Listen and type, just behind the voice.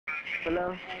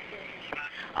Hello?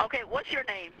 Okay, what's your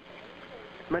name?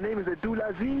 My name is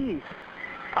Abdulaziz.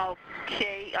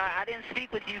 Okay, I didn't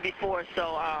speak with you before,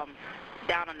 so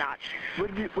down a notch.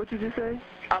 What did you say?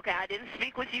 Okay, I didn't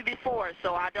speak with you before,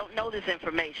 so I don't know this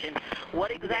information. What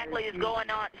exactly is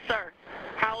going on, sir?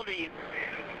 How old are you?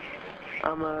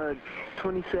 I'm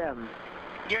 27.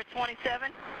 You're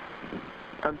 27?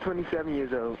 I'm 27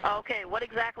 years old. Okay, what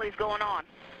exactly is going on?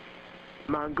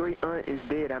 My great aunt is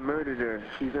dead. I murdered her.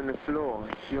 She's on the floor.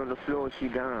 She on the floor. She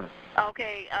gone.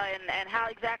 Okay, and how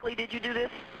exactly did you do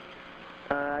this?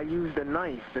 I used a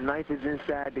knife. The knife is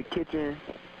inside the kitchen,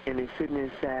 and it's sitting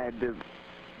inside the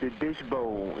dish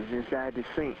bowl. It's inside the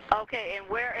sink. Okay, and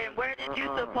where did you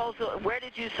suppose? Where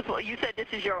did you suppose? You said this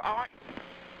is your aunt?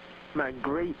 My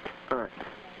great aunt.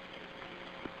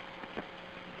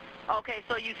 Okay,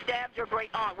 so you stabbed your great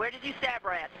aunt. Where did you stab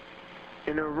her at?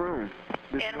 In her room.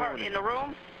 In the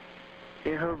room?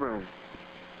 In her room.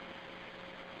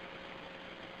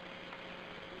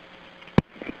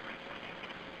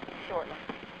 Shortly.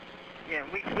 Yeah,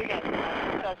 we got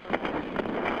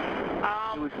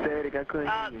it was static. I couldn't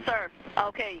hear you. Sir,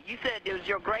 okay, you said it was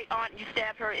your great aunt. You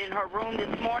stabbed her in her room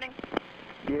this morning?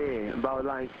 Yeah, about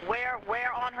like... Where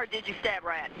on her did you stab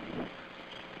her at?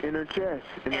 In her chest.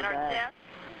 In her chest?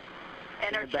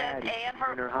 In her chest and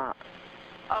her... In her heart.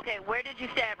 Okay, where did you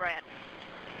stab her at?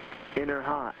 In her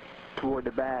heart, toward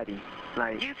the body.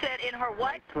 Like... You said in her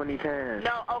what? 20 times.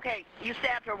 No, okay, you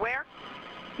stabbed her where?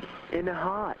 In the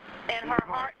heart. In her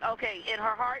heart? Okay, in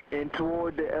her heart? And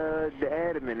toward the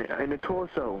abdomen, in the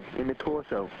torso. In the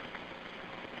torso.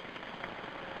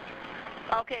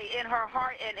 Okay, in her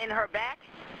heart and in her back?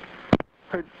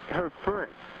 Her front,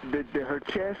 her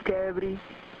chest cavity,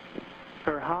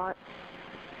 her heart,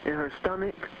 and her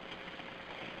stomach.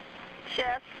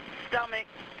 Chest, stomach,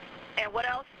 and what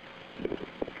else?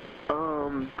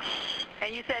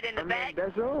 And you said in the back?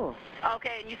 That's all.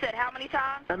 Okay, and you said how many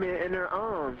times? I mean, in her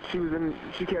arm.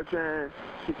 She kept saying,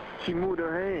 she moved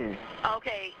her hand.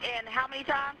 Okay, and how many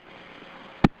times?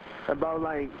 About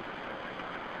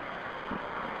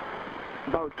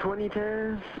 20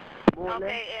 times, more or less.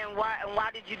 Okay, and why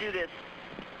did you do this?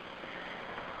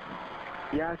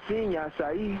 Yasin,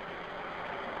 Yasai.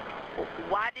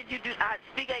 Why did you do,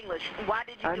 speak English, why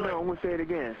did you do it? I know, I'm going to say it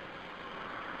again.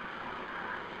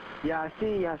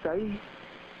 Yasin, Yasai.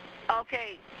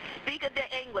 Okay, speak the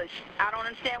English. I don't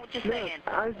understand what you're saying.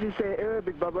 I just said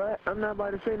Arabic, Baba. I'm not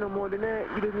about to say no more than that.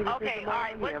 You just need to okay, all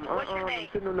right, what's your name? I'm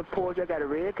sitting on the porch. I got a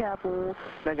red cap on,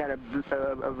 and I got a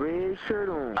red shirt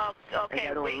on. Okay,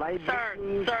 I got on light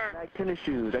blue black tennis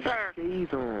shoes. I got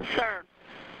shades on. Sir,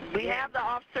 we have the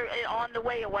officer on the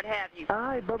way or what have you. All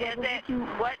right, Baba. Is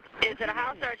it a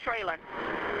house or a trailer?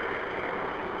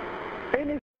 Ain't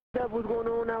this stuff what's going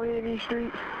on out here in these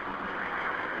streets?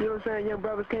 You know what I'm saying? Young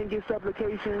brothers can't get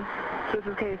supplication.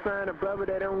 Sisters can't find a brother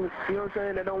that don't, you know what I'm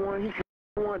saying, that don't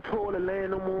want toilet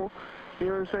land no more. You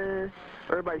know what I'm saying?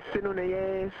 Everybody sitting on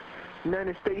their ass.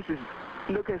 United States is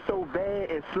looking so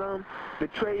bad and slum. The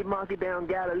trade market down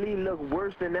Galilee look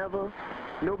worse than ever.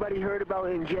 Nobody heard about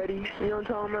Enjetti. You know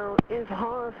what I'm talking about? It's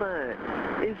horrifying.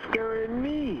 It's scaring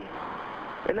me.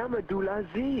 And I'm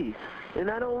Abdulaziz.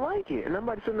 And I don't like it. And I'm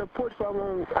about to sit on the porch so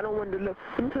I don't want to look.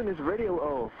 Let me turn this radio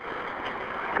off.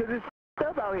 Because it's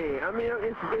stuff out here. I mean,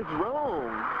 it's wrong.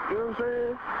 You know what I'm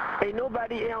saying? Ain't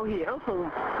nobody out here. I'm from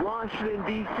Washington,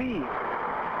 D.C.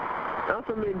 I'm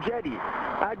from Enjetti.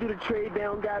 I do the trade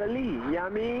down Galilee. You know what I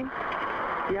mean?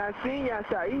 Yasin,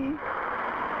 Yasai.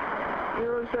 You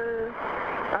know what I'm saying?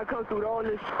 I come through all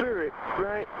this spirit,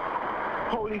 right?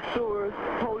 Holy Source,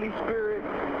 Holy Spirit,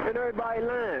 and everybody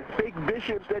lying. Fake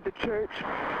bishops at the church,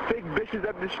 fake bishops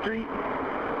up the street.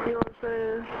 You know what I'm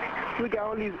saying? We got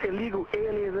all these illegal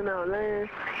aliens in our land.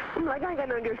 I'm like, I ain't got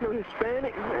nothing against no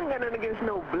Hispanic. I ain't got nothing against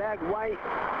no black, white,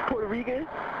 Puerto Rican.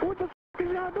 What the f*** is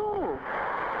y'all doing?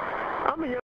 I'm a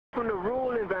young from the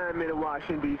rural environment of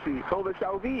Washington, D.C., over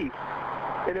Southeast.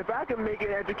 And if I can make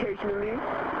it educationally, you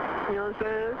know what I'm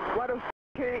saying? Why the f***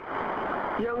 can't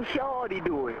young Shawty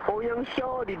do it? Or young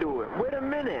Shawty do it? Wait a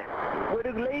minute. Where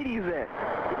the ladies at?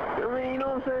 I mean, you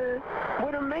know what I'm saying?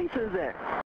 Where the Masons at?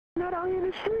 Not out here in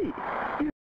the street. You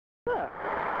up.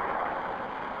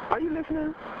 Are you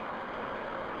listening?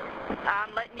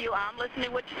 I'm listening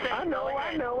to what you're saying. I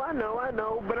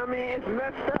know, but I mean, it's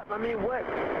messed up. I mean, what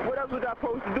else was I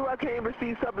supposed to do? I can't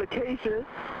receive supplication.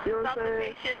 You know what I'm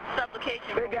saying?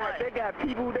 Supplication They got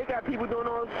people doing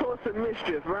all sorts of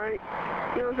mischief, right?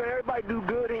 You know what I'm saying? Everybody do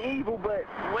good and evil, but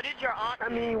what did your aunt do? I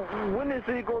mean, when is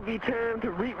it going to be time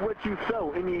to reap what you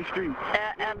sow in these streets?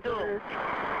 Abdul,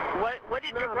 what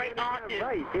did your great aunt do?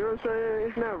 Right. You know what I'm saying?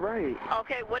 It's not right.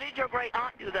 Okay, what did your great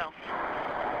aunt do, though?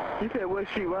 You said, was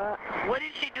she what? What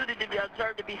did she do to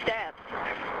deserve to be stabbed?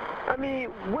 I mean,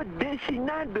 what did she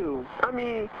not do? I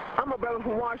mean, I'm a brother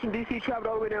from Washington, D.C., traveled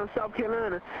all the way down to South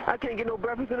Carolina. I can't get no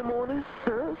breakfast in the morning,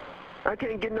 huh? I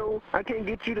can't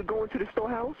get you to go into the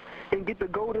storehouse and get the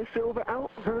gold and silver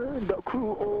out, huh? The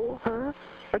crude oil, huh?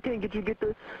 I can't get you get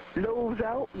the loaves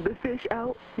out, the fish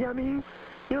out, you know what I mean?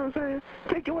 You know what I'm saying?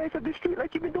 Take your ass up the street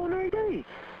like you've been doing every day.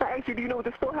 I asked you, do you know what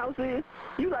the storehouse is?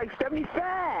 You like 75.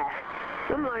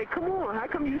 I'm like, come on, how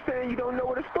come you saying you don't know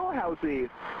what a storehouse is?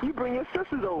 You bring your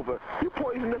sisters over. You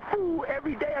poison the food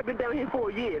every day. I've been down here for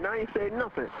a year, and I ain't said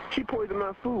nothing. She poisoned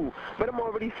my food, but I'm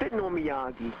already sitting on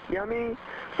Miyagi. You know what I mean?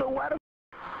 So why the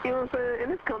you know what I'm saying?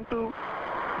 And it's come through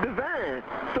divine.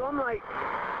 So I'm like,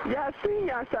 y'all see,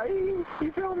 y'all say,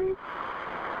 you feel me?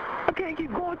 I can't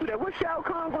keep going through that. What's Shao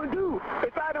Kahn going to do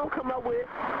if I don't come up with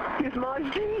his March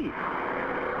G? You know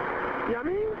what I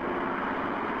mean?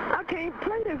 I can't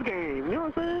play this game. You know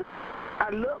what I'm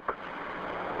saying?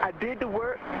 I did the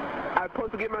work. I was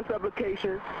supposed to get my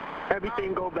supplication.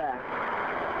 Everything go by.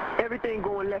 Everything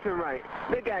going left and right.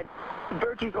 They got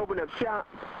Virtues open up shop,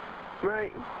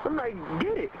 right? I'm like,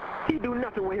 get it. He do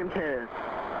nothing with him time.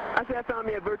 I said, I found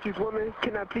me a Virtues woman.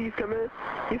 Can I please come in?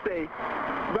 He say,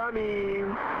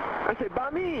 Bamin. I said,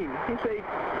 Bamin. He say,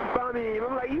 Bamin.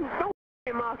 I'm like, you don't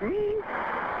mock me.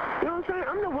 You know what I'm saying?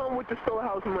 I'm the one with the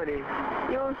storehouse money.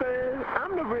 You know what I'm saying?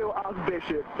 I'm the real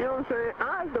Archbishop. You know what I'm saying?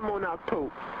 I'm the Monarch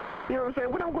Pope. You know what I'm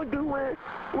saying? What I'm going to do when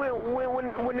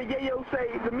the yayo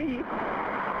say to me,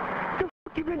 the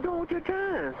fuck you been doing with your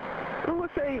time? I'm going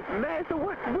to say, Master,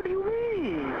 what do you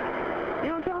mean? You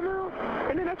know what I'm talking about?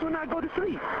 And then that's when I go to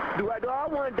sleep. Do I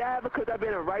want to die because I've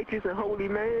been a righteous and holy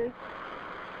man?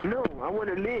 No, I want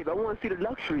to live. I want to see the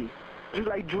luxury. Just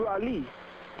like Drew Ali.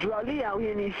 Drew Ali out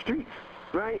here in these streets,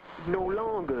 right? No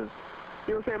longer.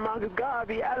 You know what I'm saying? Marcus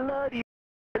Garvey, I love these.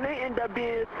 And they end up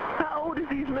being, how old is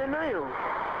these men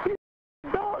now? These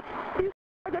dogs, these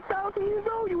like 1,000 years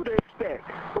old you would expect.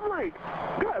 I'm like,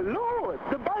 God Lord,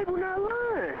 the Bible not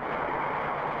lying.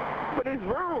 But it's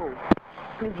wrong.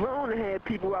 It's wrong to have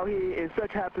people out here in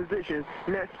such high positions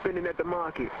not spending at the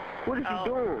market. What is you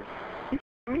doing? You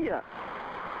f***ing me up.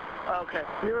 Okay.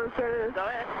 You know what I'm saying? Go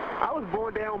ahead. I was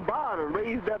born down bottom,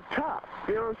 raised up top.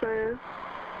 You know what I'm saying?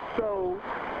 So,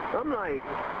 I'm like,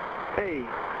 hey,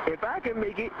 if I can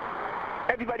make it,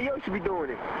 everybody else should be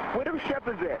doing it. Where them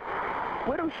shepherds at?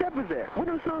 Where them shepherds at? Where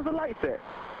them sons of lights at?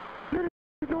 None of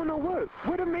them doing no work.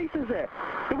 Where the masons at?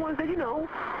 The ones that, you know,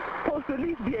 supposed to at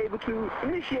least be able to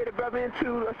initiate a brother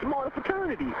into a smaller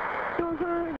fraternity. You know what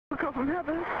I'm saying? They come from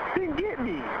heaven, didn't get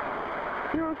me.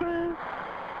 You know what I'm saying?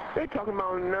 They talking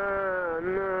about,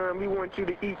 nah, we want you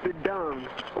to eat the dung.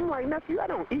 I'm like, nephew, I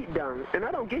don't eat dung, and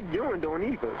I don't get urine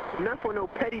doing either. Not for no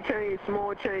petty change,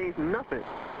 small change, nothing.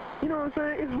 You know what I'm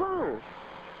saying? It's wrong.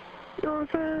 You know what I'm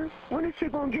saying? When is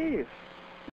shit gonna give?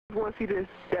 I want to see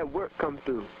that work come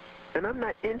through. And I'm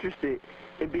not interested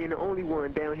in being the only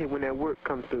one down here when that work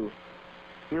comes through.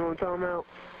 You know what I'm talking about?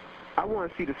 I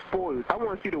want to see the spoils. I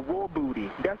want to see the war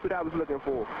booty. That's what I was looking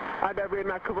for. I read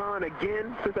my Quran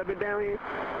again since I've been down here.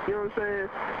 You know what I'm saying?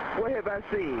 What have I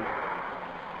seen?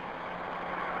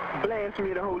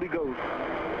 Blasphemy of the Holy Ghost.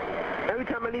 Every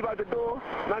time I leave out the door,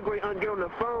 my great aunt get on the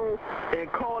phone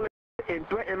and call and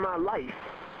threaten my life.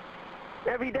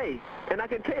 Every day. And I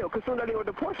can tell, because soon as I leave out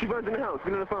the porch, she runs in the house,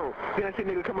 get on the phone. Then I see a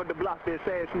nigga come up the block to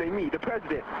assassinate me, the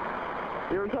president.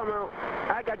 You know what I'm talking about?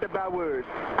 I got the bywords.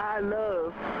 I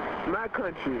love my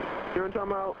country. You know what I'm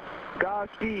talking about?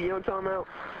 Godspeed. You know what I'm talking about?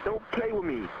 Don't play with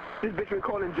me. This bitch been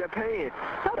calling Japan.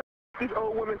 How the f*** this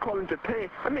old woman calling Japan?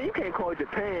 I mean, you can't call it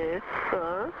Japan.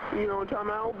 You know what I'm talking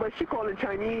about? But she calling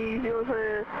Chinese, you know what I'm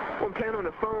saying? I'm playing on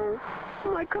the phone.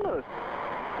 I'm like, cuz,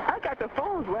 I got the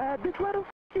phones right, bitch. Why the f***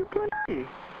 you playing?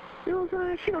 You know what I'm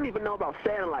saying? She don't even know about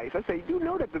satellites. I say, you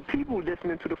know that the people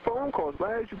listening to the phone calls.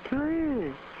 Why is you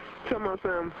playing? Tell me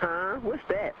something, huh? What's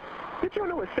that? Bitch, you don't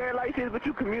know what satellites is, but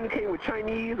you communicate with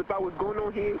Chinese about what's going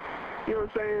on here. You know what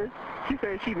I'm saying? She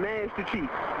saying she Master Chief.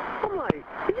 I'm like,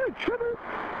 are you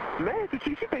tripping? Master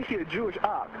Chief, she thinks she a Jewish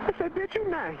op. I said, bitch, you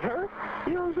not her.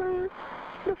 You know what I'm saying?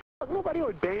 The fuck, nobody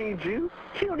ordained you.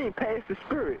 She don't even pass the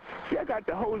spirit. See, I got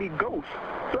the Holy Ghost.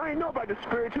 So I didn't know about the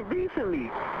spirit till recently.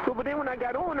 So, but then when I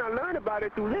got on, I learned about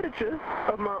it through literature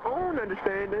of my own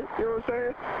understanding. You know what I'm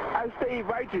saying? I stayed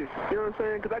righteous. You know what I'm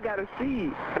saying? Because I got a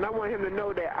seed. And I want him to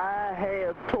know that I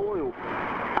have toiled.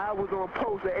 I was on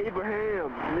post to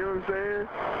Abraham. You know what I'm saying?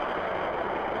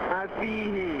 I feed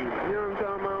him. You know what I'm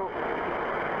talking about?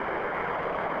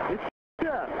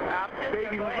 Up.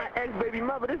 Baby, my ex-baby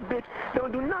mother, this bitch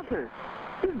don't do nothing.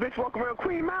 This bitch walk around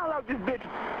Queen Mile out, this bitch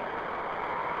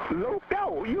loped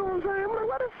out. You know what I'm saying? I'm like,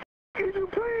 why the f*** is you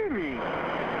playing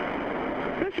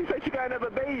Then she said she got another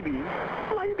baby.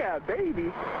 I'm like, you got a baby?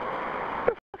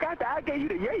 The fuck after I gave you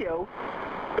the yayo?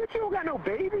 Bitch, you don't got no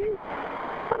baby?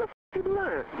 How the fuck you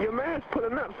lying? Your man's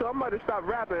pulling up, so I'm about to stop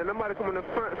rapping and I'm about to come in the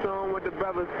front so I don't want the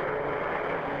brothers.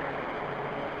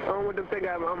 I don't want them to think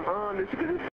I'm honest.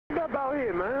 Because it's up out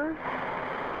here, man.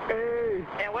 Hey.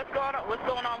 And what's going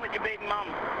on with your baby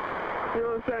mama? You know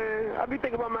what I'm saying? I be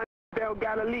thinking about my down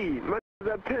Galilee. My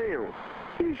uptown.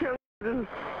 These young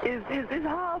it's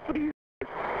hard for these.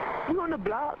 We on the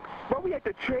block, but we at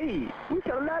the trade. We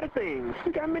sell a lot of things.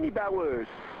 We got many bad words.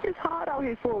 It's hard out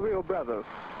here for a real brother.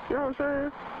 You know what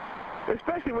I'm saying?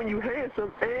 Especially when you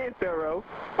handsome and thorough.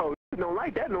 Oh, they don't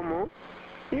like that no more.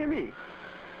 You hear me?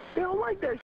 They don't like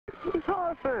that shit. It's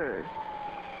hard fine.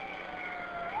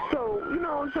 So, you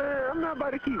know what I'm saying? I'm not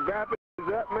about to keep rapping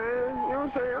up, man. You know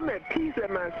what I'm saying? I'm at peace at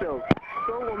myself.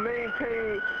 So I'm going to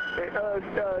maintain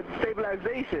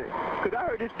stabilization. Because I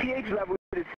heard this pH level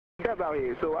is up out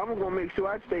here. So I'm going to make sure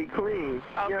I stay clean.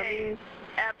 Okay. You know what I mean?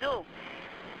 Abdul.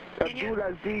 Abdul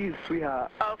Aziz,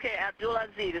 sweetheart. Okay, Abdul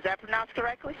Aziz. Is that pronounced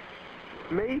correctly?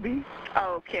 Maybe.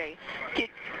 Okay.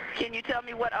 Can you tell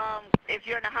me what, if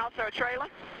you're in a house or a trailer?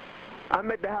 I'm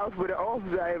at the house where the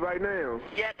officers are at right now.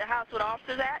 You're at the house where the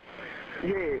officers at?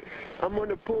 Yeah, I'm on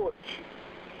the porch.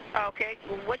 Okay.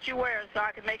 What you wearing so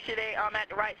I can make sure I'm at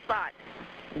the right spot?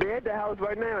 They're at the house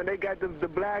right now, and they got the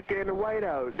black and the white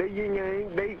out. They yin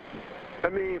yang. I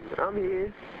mean, I'm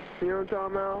here. You know what I'm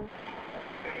talking about?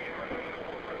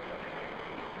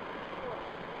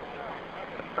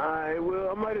 Alright, well,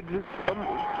 I might have just...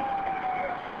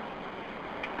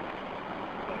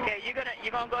 Okay, you're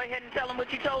gonna go ahead and tell them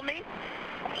what you told me?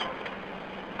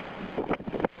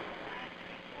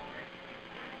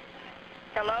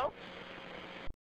 Hello?